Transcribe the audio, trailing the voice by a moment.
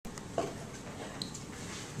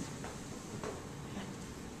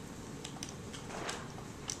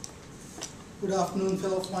Good afternoon,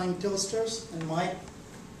 fellow flying toasters and Mike.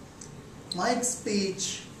 Mike's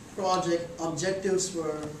speech project objectives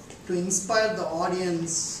were to inspire the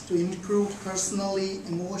audience to improve personally,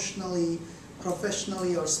 emotionally,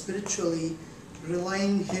 professionally, or spiritually,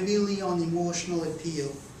 relying heavily on emotional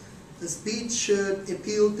appeal. The speech should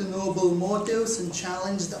appeal to noble motives and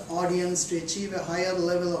challenge the audience to achieve a higher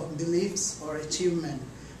level of beliefs or achievement.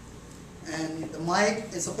 And the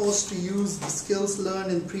mic is supposed to use the skills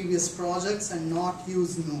learned in previous projects and not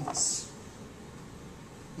use notes.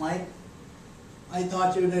 Mike, I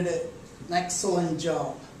thought you did an excellent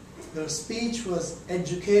job. Your speech was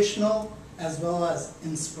educational as well as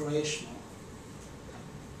inspirational.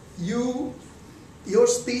 Your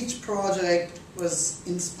speech project was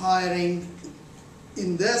inspiring.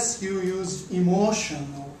 In this, you used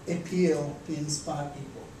emotional appeal to inspire people.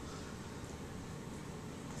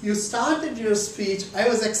 You started your speech, I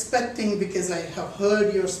was expecting, because I have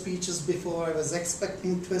heard your speeches before, I was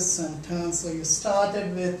expecting twists and turns, so you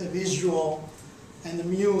started with the visual and the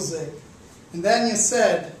music. And then you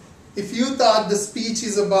said, if you thought the speech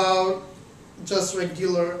is about just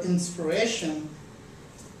regular inspiration,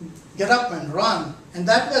 get up and run. And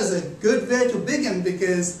that was a good way to begin,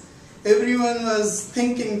 because everyone was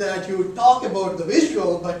thinking that you would talk about the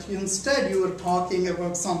visual, but instead you were talking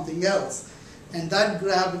about something else. And that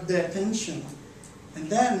grabbed their attention. And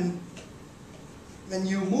then, when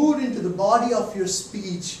you moved into the body of your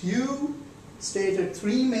speech, you stated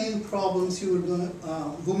three main problems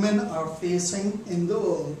women are facing in the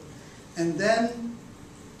world. And then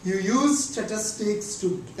you used statistics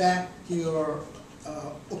to back your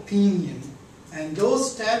opinion. And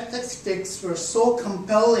those statistics were so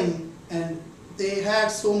compelling and they had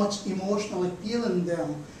so much emotional appeal in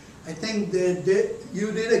them. I think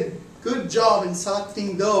you did a good job in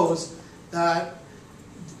selecting those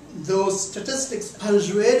statistics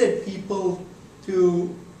persuaded people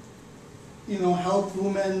to help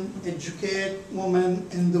women, educate women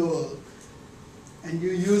in the world. And you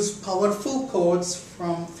used powerful quotes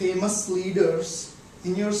from famous leaders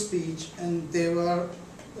in your speech, and they were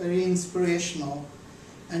very inspirational.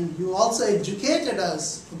 And you also educated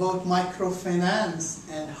us about microfinance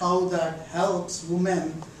and how that helps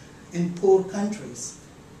women in poor countries.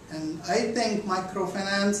 And I think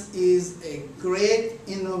microfinance is a great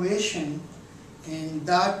innovation, and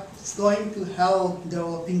that's going to help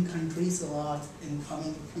developing countries a lot in the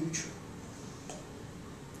coming future.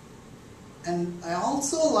 And I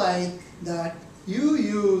also like that you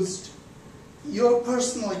used your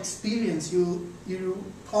personal experience. You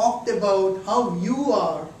talked about how you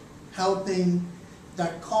are helping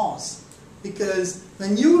that cause. Because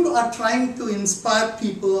when you are trying to inspire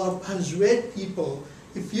people or persuade people,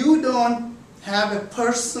 if you don't have a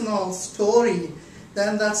personal story,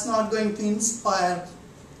 then that's not going to inspire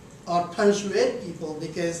or persuade people,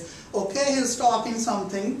 because, okay, he's talking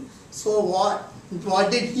something, so what?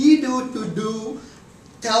 What did he do to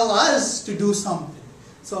tell us to do something?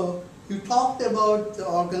 So you talked about the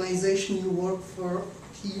organization you work for,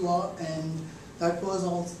 TIWA, and that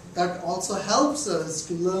also helps us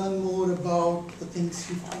to learn more about the things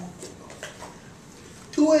you talked about.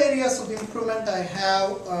 Two areas of improvement I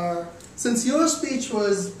have are, since your speech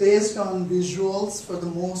was based on visuals for the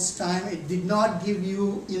most time, it did not give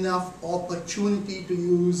you enough opportunity to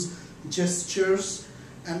use gestures.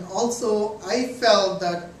 And also, I felt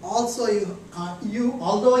that also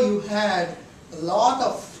although you had a lot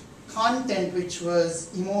of content which was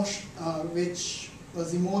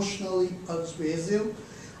emotionally persuasive,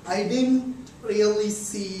 I didn't really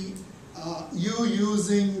see you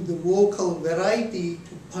using the vocal variety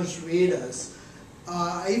to persuade us.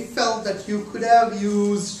 I felt that you could have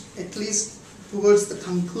used, at least towards the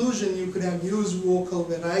conclusion, you could have used vocal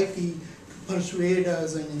variety to persuade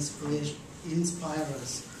us and inspire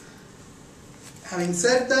us. Having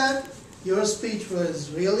said that, your speech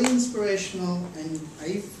was really inspirational, and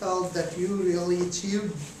I felt that you really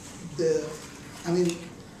achieved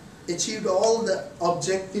all the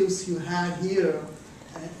objectives you had here,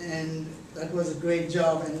 and that was a great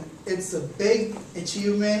job. And it's a big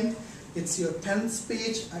achievement. It's your 10th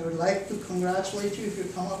speech. I would like to congratulate you if you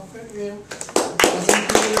come up here.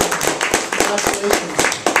 Congratulations.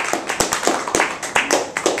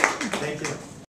 Thank you.